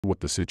what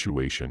the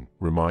situation,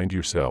 remind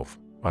yourself,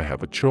 I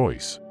have a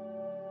choice.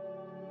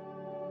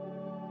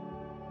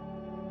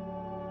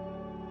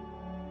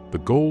 The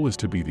goal is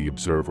to be the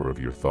observer of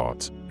your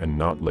thoughts and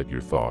not let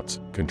your thoughts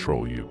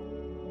control you.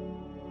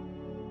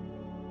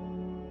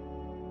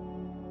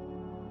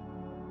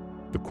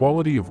 The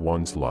quality of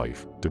one's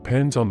life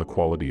depends on the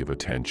quality of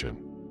attention.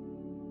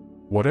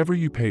 Whatever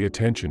you pay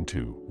attention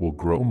to will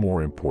grow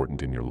more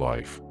important in your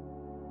life.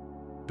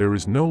 There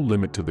is no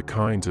limit to the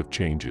kinds of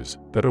changes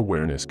that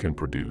awareness can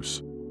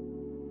produce.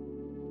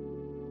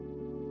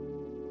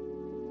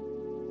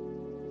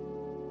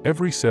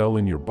 Every cell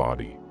in your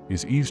body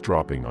is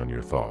eavesdropping on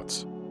your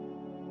thoughts.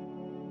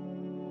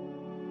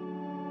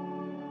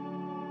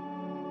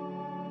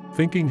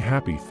 Thinking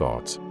happy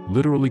thoughts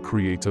literally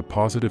creates a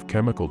positive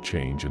chemical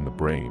change in the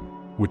brain,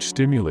 which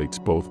stimulates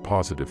both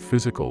positive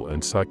physical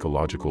and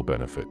psychological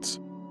benefits.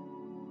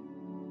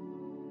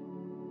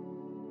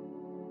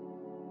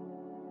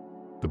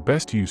 The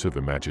best use of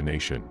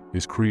imagination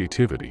is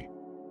creativity.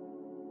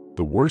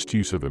 The worst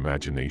use of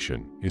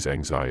imagination is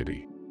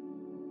anxiety.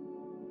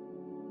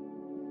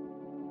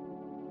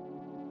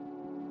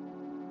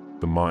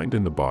 The mind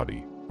and the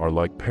body are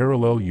like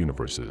parallel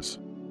universes.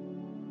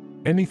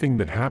 Anything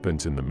that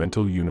happens in the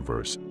mental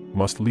universe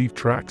must leave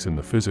tracks in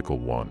the physical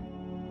one.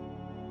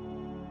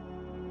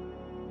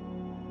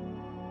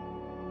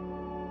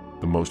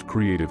 The most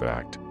creative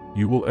act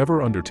you will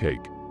ever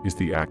undertake is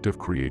the act of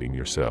creating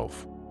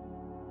yourself.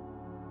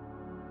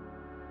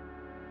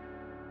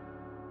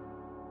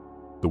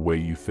 The way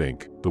you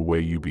think, the way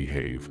you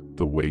behave,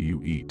 the way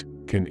you eat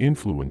can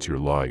influence your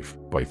life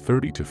by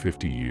 30 to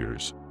 50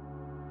 years.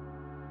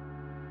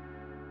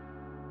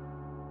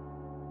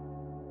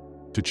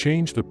 To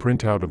change the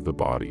printout of the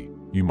body,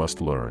 you must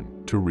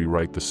learn to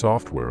rewrite the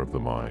software of the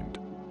mind.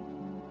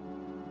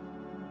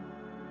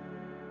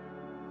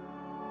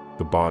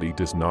 The body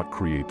does not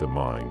create the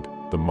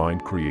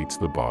mind creates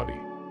the body.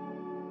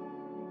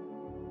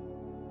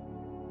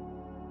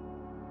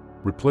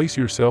 Replace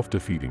your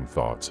self-defeating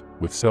thoughts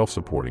with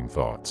self-supporting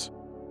thoughts.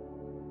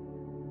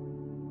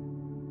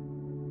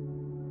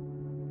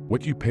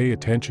 What you pay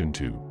attention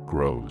to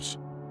grows.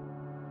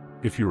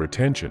 If your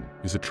attention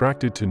is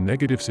attracted to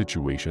negative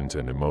situations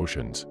and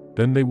emotions,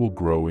 then they will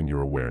grow in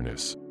your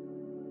awareness.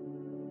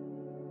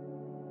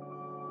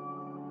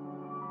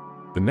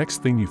 The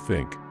next thing you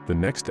think, the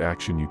next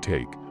action you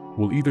take,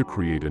 will either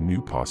create a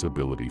new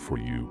possibility for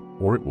you,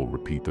 or it will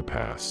repeat the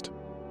past.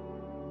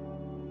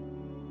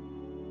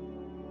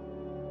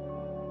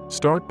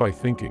 Start by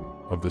thinking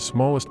of the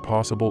smallest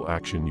possible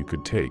action you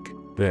could take,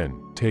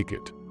 then take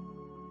it.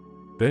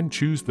 Then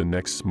choose the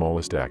next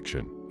smallest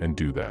action, and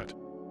do that.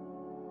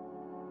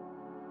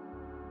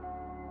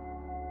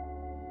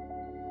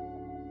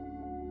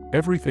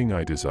 Everything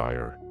I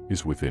desire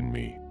is within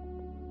me.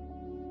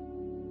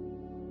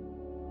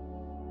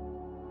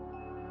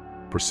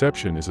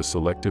 Perception is a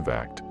selective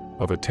act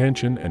of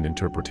attention and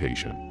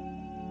interpretation.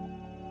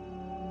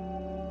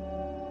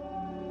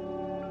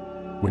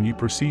 When you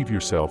perceive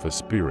yourself as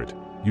spirit,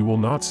 you will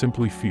not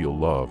simply feel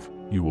love,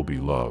 you will be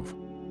love.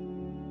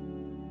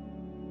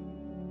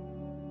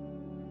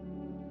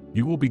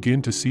 You will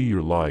begin to see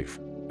your life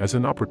as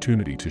an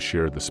opportunity to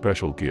share the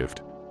special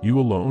gift you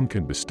alone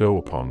can bestow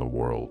upon the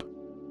world.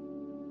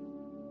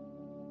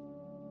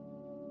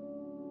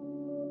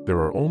 There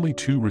are only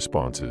two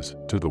responses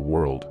to the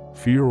world,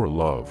 fear or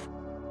love.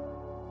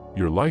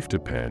 Your life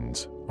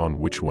depends on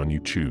which one you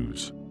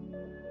choose.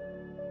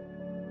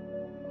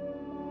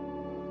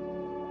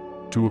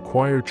 To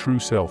acquire true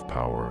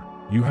self-power,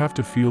 you have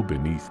to feel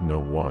beneath no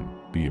one,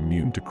 be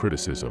immune to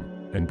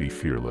criticism, and be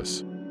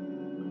fearless.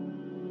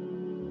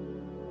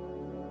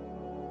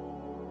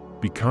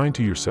 Be kind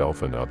to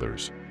yourself and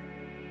others.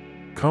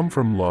 Come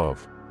from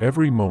love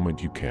every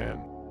moment you can.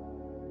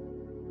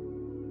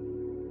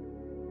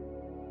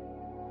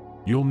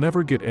 You'll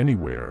never get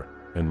anywhere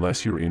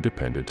unless you're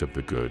independent of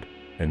the good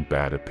and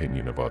bad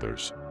opinion of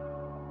others.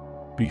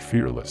 Be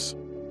fearless.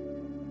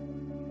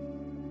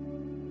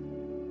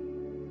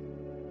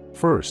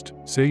 First,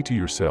 say to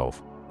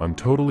yourself, I'm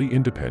totally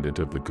independent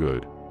of the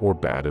good or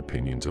bad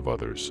opinions of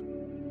others.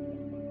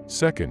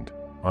 Second,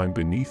 I'm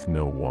beneath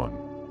no one.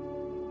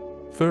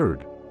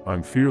 Third,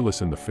 I'm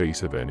fearless in the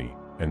face of any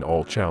and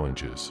all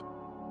challenges.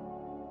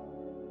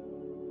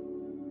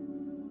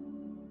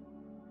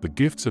 The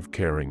gifts of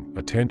caring,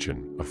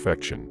 attention,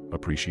 affection,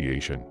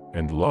 appreciation,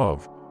 and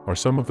love are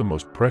some of the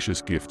most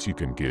precious gifts you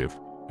can give,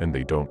 and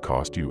they don't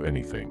cost you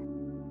anything.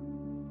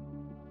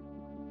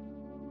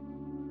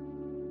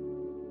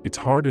 It's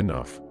hard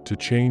enough to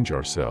change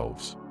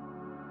ourselves.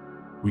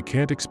 We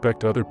can't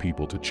expect other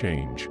people to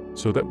change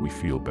so that we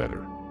feel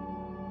better.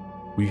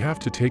 We have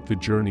to take the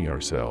journey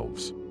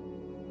ourselves.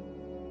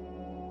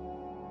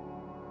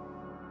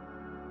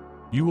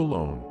 You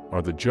alone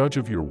are the judge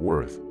of your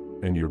worth,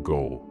 and your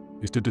goal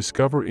is to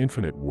discover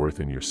infinite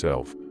worth in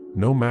yourself,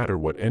 no matter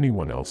what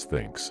anyone else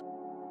thinks.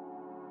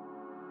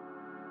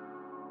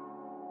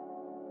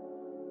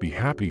 Be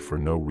happy for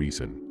no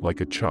reason,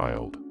 like a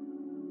child.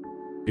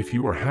 If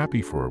you are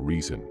happy for a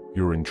reason,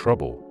 you're in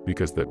trouble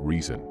because that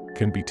reason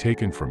can be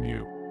taken from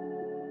you.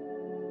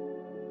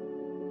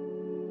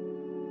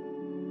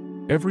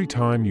 Every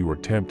time you are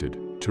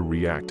tempted to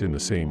react in the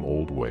same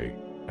old way,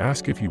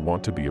 ask if you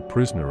want to be a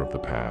prisoner of the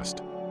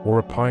past or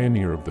a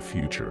pioneer of the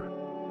future.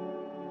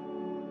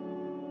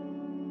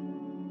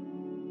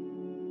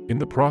 In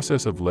the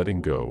process of letting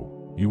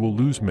go, you will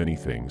lose many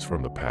things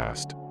from the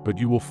past, but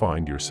you will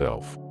find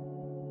yourself.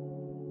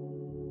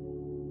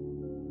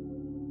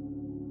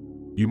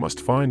 You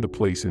must find the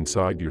place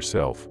inside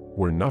yourself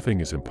where nothing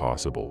is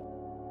impossible.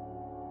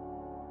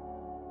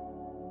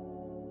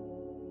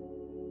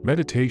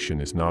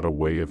 Meditation is not a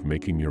way of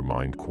making your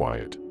mind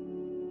quiet.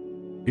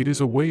 It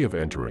is a way of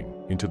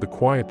entering into the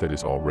quiet that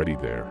is already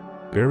there,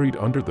 buried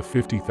under the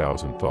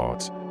 50,000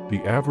 thoughts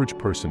the average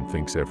person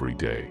thinks every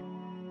day.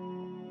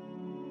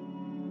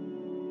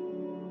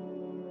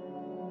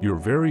 Your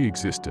very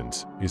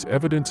existence is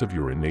evidence of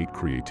your innate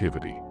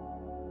creativity.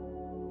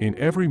 In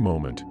every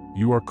moment,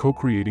 you are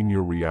co-creating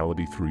your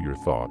reality through your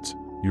thoughts,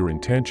 your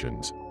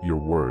intentions, your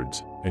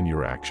words, and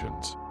your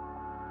actions.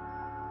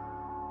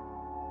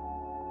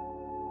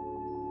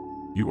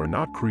 You are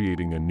not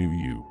creating a new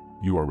you,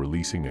 you are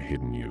releasing a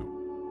hidden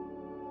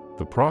you.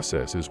 The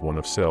process is one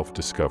of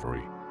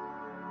self-discovery.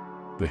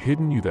 The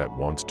hidden you that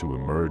wants to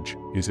emerge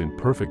is in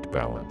perfect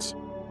balance.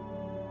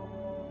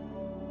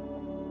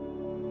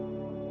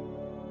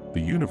 The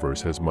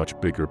universe has much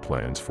bigger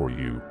plans for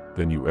you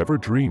than you ever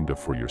dreamed of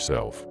for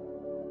yourself.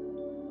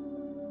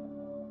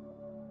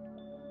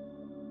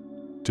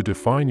 To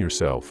define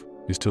yourself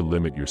is to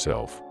limit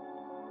yourself.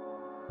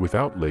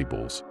 Without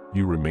labels,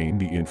 you remain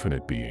the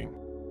infinite being.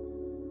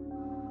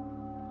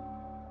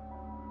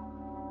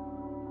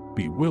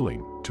 Be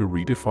willing to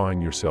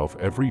redefine yourself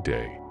every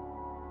day.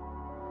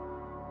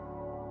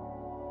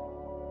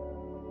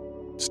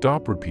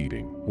 Stop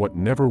repeating what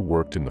never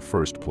worked in the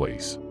first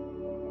place.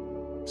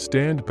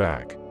 Stand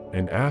back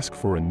and ask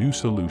for a new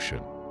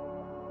solution.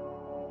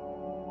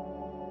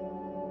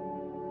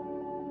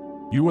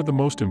 You are the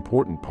most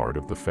important part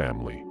of the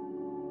family.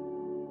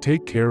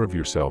 Take care of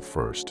yourself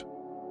first.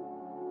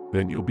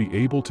 Then you'll be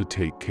able to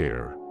take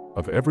care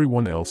of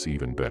everyone else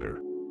even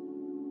better.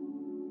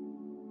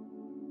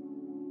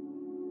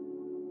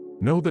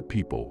 Know that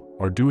people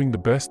are doing the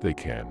best they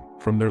can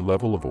from their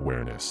level of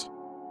awareness.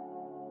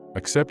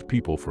 Accept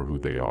people for who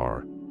they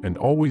are, and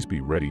always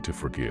be ready to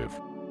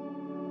forgive.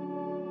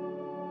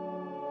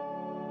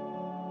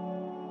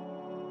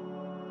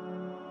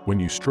 When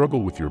you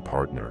struggle with your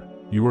partner,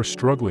 you are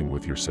struggling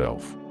with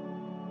yourself.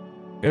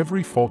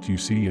 Every fault you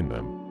see in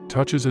them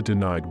touches a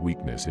denied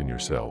weakness in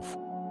yourself.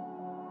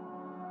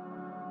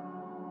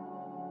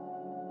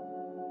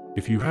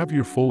 If you have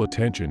your full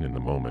attention in the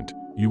moment,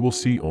 you will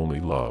see only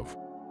love.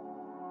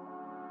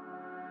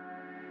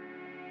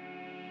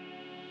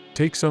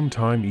 Take some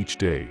time each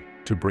day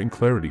to bring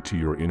clarity to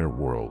your inner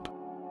world.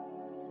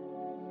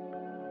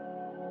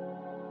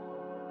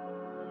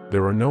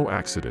 There are no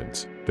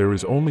accidents, there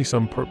is only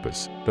some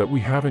purpose that we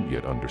haven't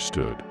yet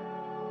understood.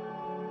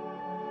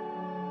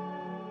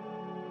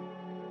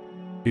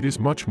 It is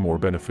much more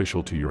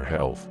beneficial to your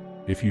health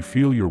if you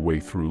feel your way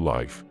through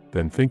life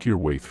than think your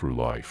way through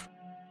life.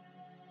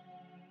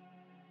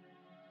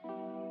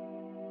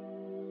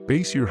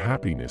 Base your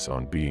happiness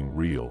on being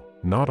real,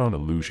 not on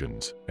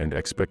illusions and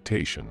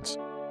expectations.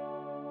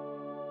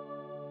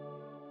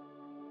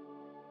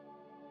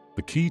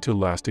 The key to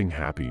lasting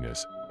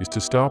happiness is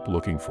to stop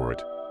looking for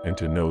it and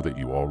to know that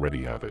you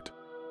already have it.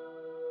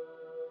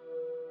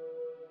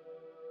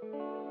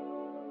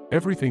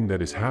 Everything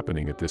that is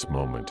happening at this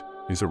moment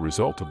is a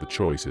result of the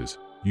choices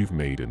you've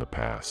made in the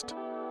past.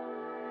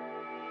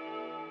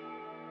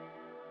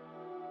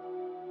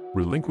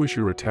 Relinquish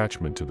your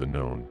attachment to the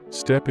known,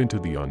 step into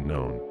the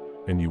unknown,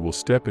 and you will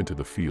step into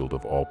the field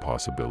of all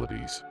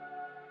possibilities.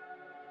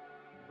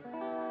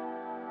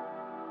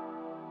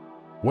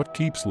 What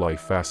keeps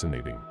life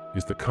fascinating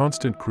is the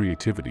constant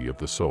creativity of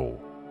the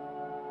soul.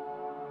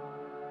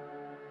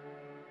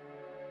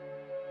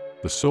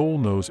 The soul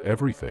knows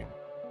everything.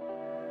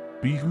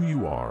 Be who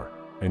you are,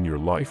 and your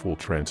life will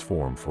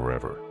transform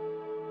forever.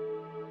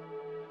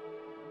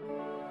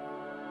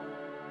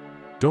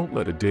 Don't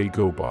let a day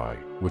go by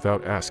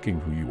without asking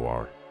who you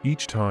are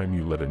each time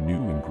you let a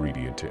new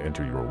ingredient to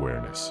enter your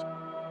awareness.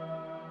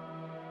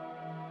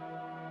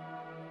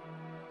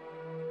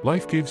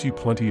 Life gives you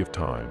plenty of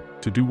time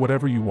to do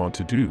whatever you want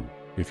to do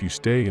if you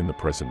stay in the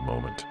present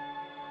moment.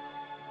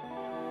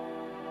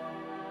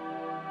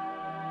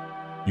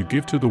 You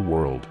give to the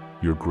world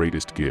your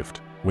greatest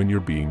gift when you're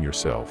being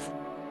yourself.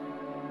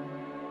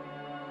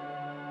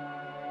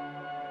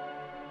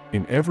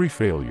 In every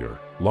failure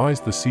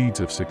lies the seeds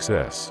of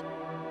success.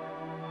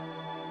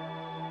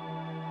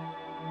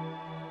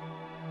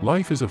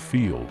 Life is a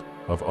field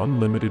of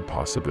unlimited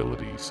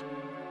possibilities.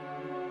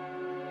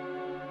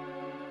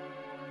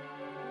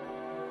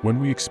 When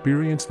we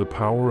experience the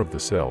power of the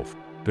self,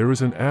 there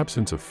is an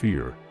absence of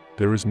fear,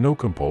 there is no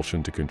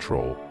compulsion to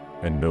control,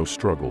 and no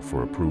struggle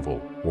for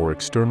approval or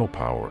external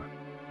power.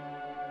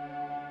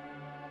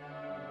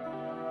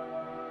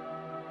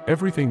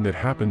 Everything that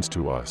happens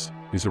to us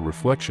is a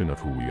reflection of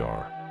who we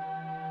are.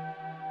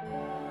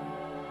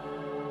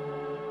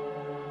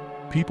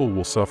 People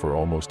will suffer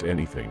almost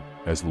anything,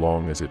 as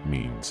long as it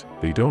means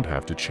they don't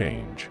have to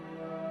change.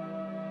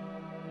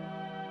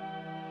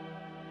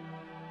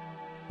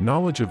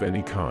 Knowledge of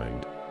any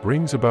kind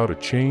brings about a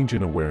change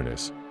in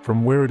awareness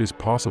from where it is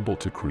possible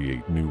to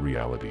create new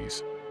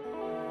realities.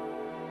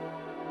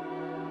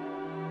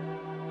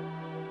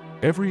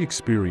 Every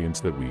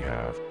experience that we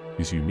have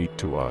is unique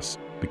to us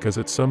because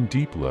at some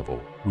deep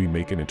level we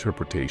make an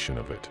interpretation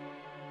of it.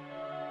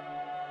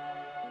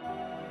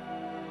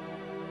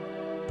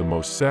 The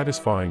most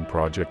satisfying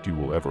project you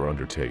will ever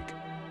undertake,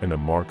 and a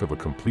mark of a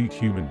complete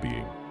human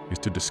being, is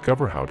to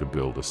discover how to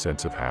build a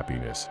sense of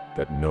happiness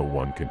that no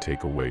one can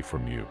take away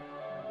from you.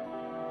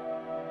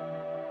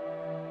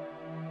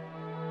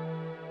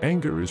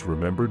 Anger is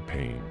remembered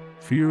pain,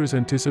 fear is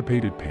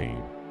anticipated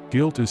pain,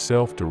 guilt is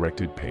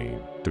self-directed pain,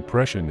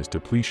 depression is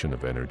depletion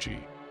of energy.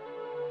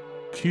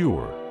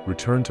 Cure,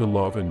 return to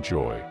love and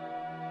joy.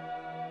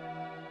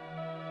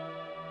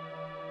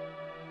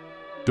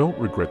 Don't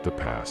regret the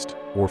past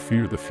or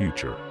fear the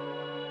future.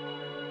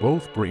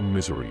 Both bring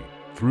misery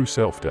through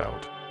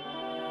self-doubt.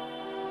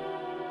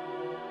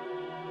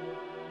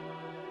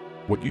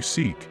 What you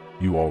seek,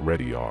 you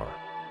already are.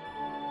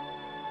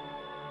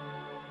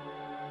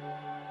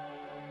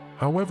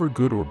 However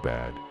good or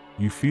bad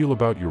you feel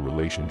about your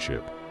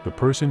relationship, the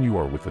person you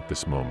are with at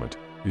this moment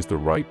is the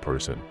right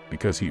person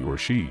because he or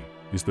she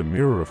is the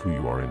mirror of who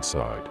you are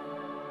inside.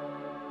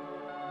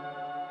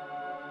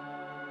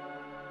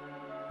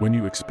 When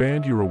you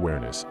expand your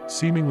awareness,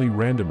 seemingly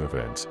random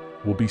events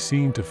will be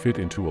seen to fit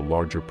into a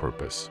larger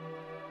purpose.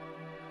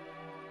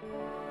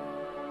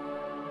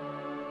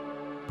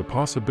 The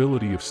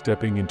possibility of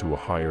stepping into a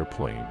higher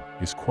plane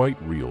is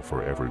quite real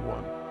for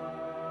everyone.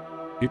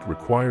 It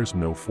requires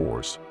no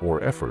force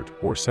or effort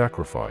or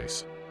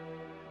sacrifice.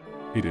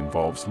 It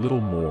involves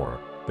little more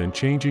than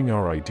changing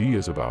our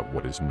ideas about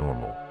what is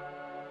normal.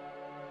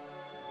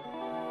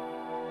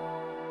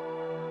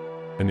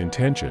 An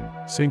intention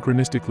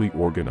synchronistically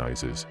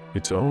organizes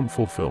its own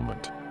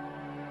fulfillment.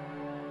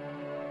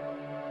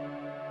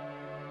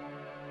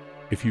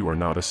 If you are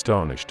not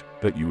astonished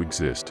that you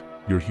exist,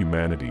 your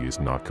humanity is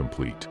not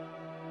complete.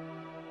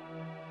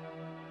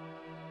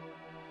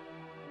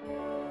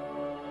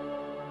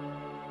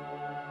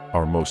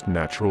 Our most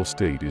natural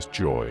state is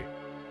joy.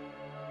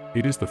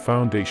 It is the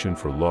foundation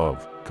for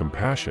love,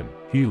 compassion,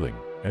 healing,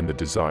 and the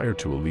desire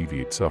to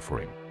alleviate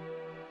suffering.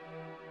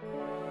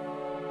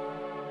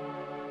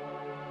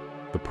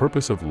 The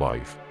purpose of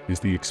life is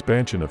the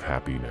expansion of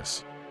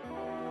happiness.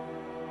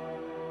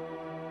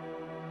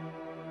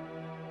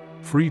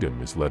 Freedom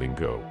is letting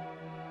go.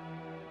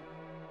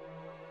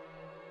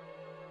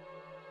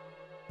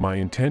 My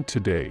intent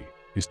today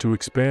is to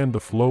expand the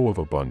flow of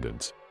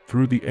abundance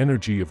through the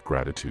energy of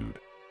gratitude.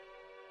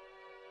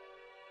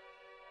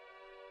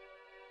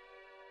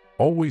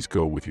 Always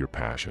go with your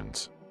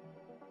passions.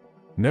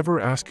 Never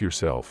ask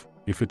yourself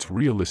if it's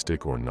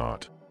realistic or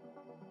not.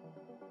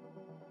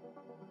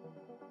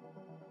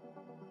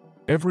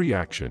 Every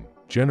action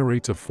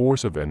generates a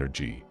force of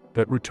energy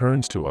that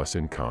returns to us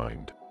in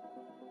kind.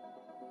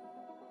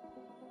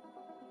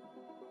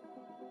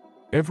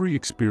 Every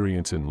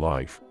experience in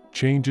life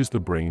changes the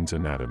brain's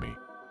anatomy.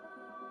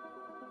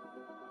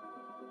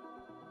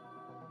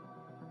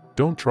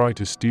 Don't try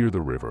to steer the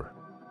river.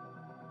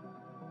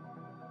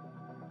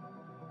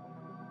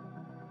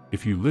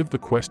 If you live the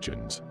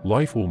questions,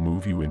 life will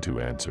move you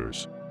into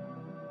answers.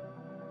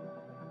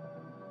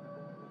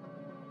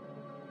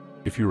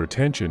 If your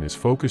attention is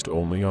focused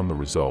only on the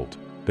result,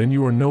 then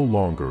you are no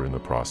longer in the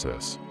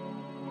process.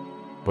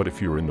 But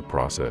if you're in the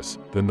process,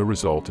 then the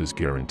result is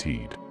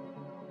guaranteed.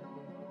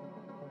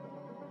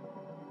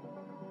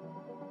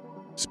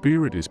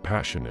 Spirit is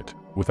passionate.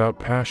 Without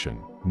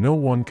passion, no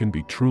one can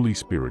be truly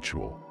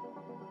spiritual.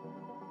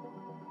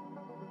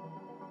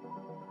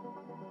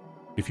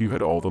 If you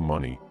had all the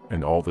money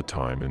and all the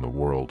time in the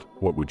world,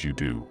 what would you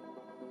do?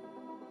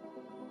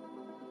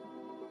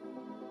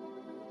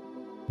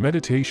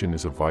 Meditation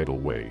is a vital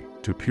way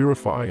to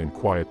purify and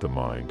quiet the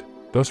mind,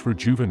 thus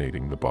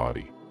rejuvenating the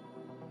body.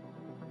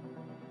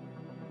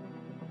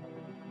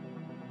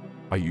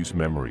 I use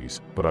memories,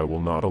 but I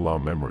will not allow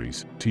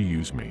memories to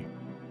use me.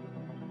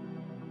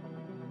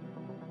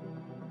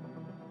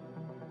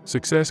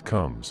 Success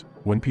comes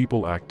when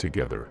people act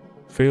together.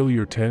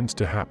 Failure tends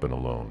to happen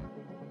alone.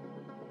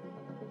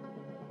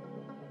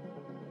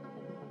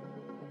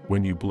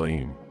 When you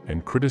blame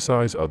and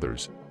criticize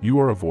others, you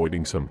are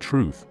avoiding some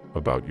truth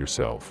about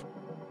yourself.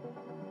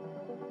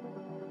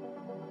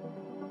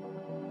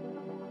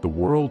 The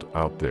world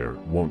out there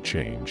won't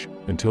change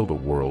until the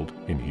world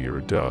in here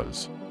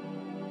does.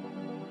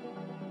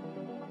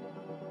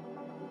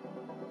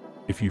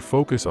 If you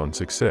focus on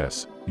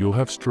success, you'll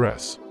have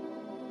stress.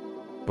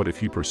 But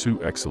if you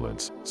pursue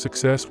excellence,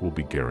 success will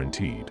be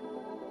guaranteed.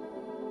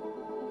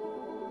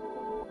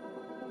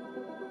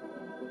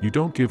 You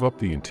don't give up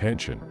the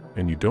intention,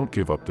 and you don't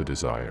give up the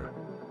desire.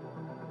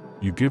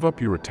 You give up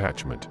your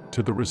attachment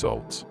to the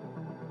results.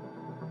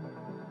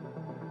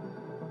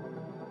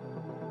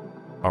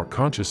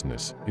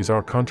 consciousness is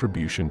our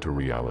contribution to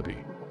reality.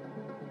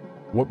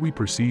 What we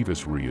perceive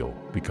as real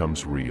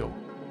becomes real.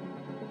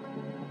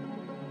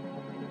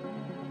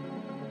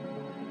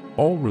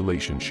 All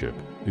relationship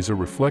is a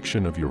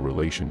reflection of your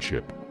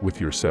relationship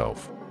with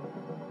yourself.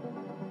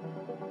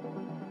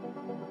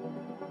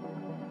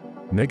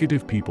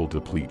 Negative people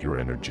deplete your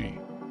energy.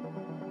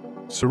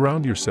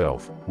 Surround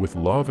yourself with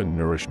love and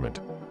nourishment,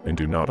 and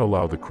do not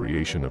allow the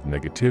creation of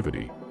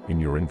negativity in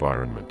your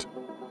environment.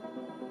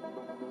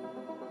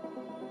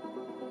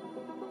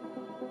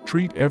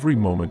 Treat every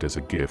moment as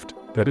a gift.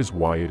 That is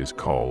why it is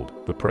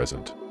called the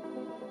present.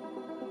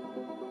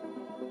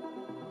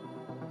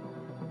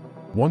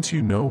 Once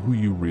you know who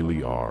you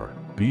really are,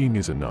 being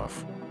is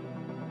enough.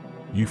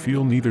 You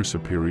feel neither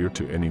superior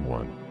to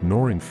anyone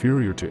nor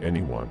inferior to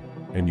anyone,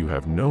 and you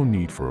have no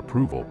need for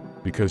approval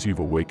because you've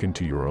awakened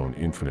to your own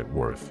infinite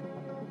worth.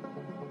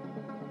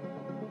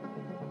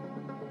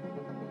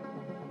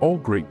 All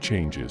great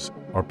changes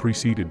are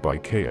preceded by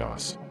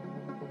chaos.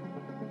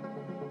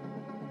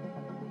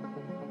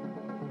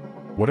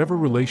 Whatever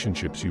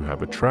relationships you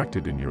have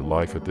attracted in your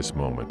life at this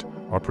moment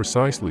are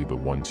precisely the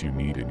ones you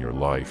need in your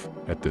life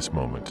at this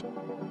moment.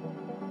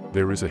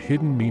 There is a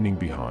hidden meaning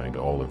behind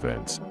all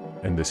events,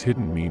 and this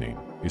hidden meaning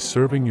is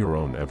serving your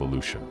own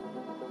evolution.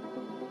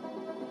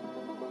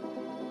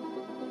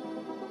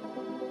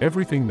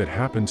 Everything that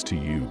happens to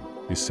you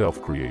is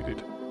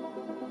self-created.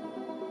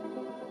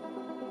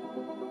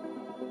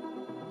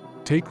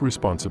 Take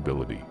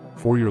responsibility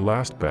for your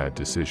last bad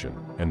decision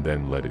and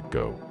then let it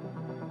go.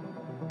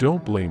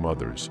 Don't blame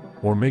others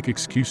or make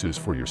excuses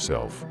for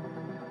yourself.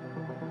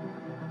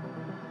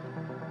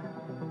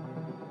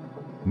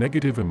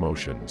 Negative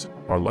emotions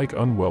are like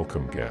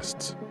unwelcome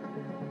guests.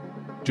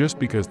 Just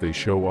because they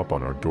show up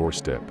on our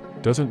doorstep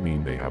doesn't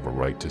mean they have a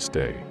right to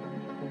stay.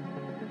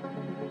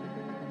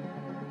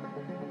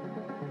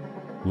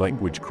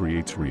 Language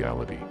creates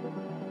reality.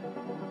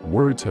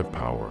 Words have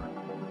power.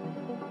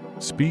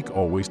 Speak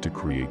always to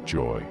create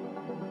joy.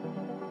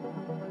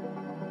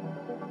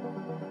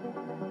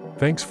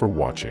 Thanks for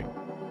watching.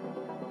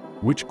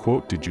 Which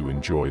quote did you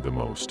enjoy the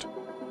most?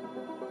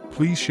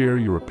 Please share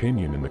your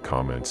opinion in the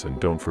comments and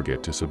don't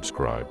forget to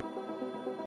subscribe.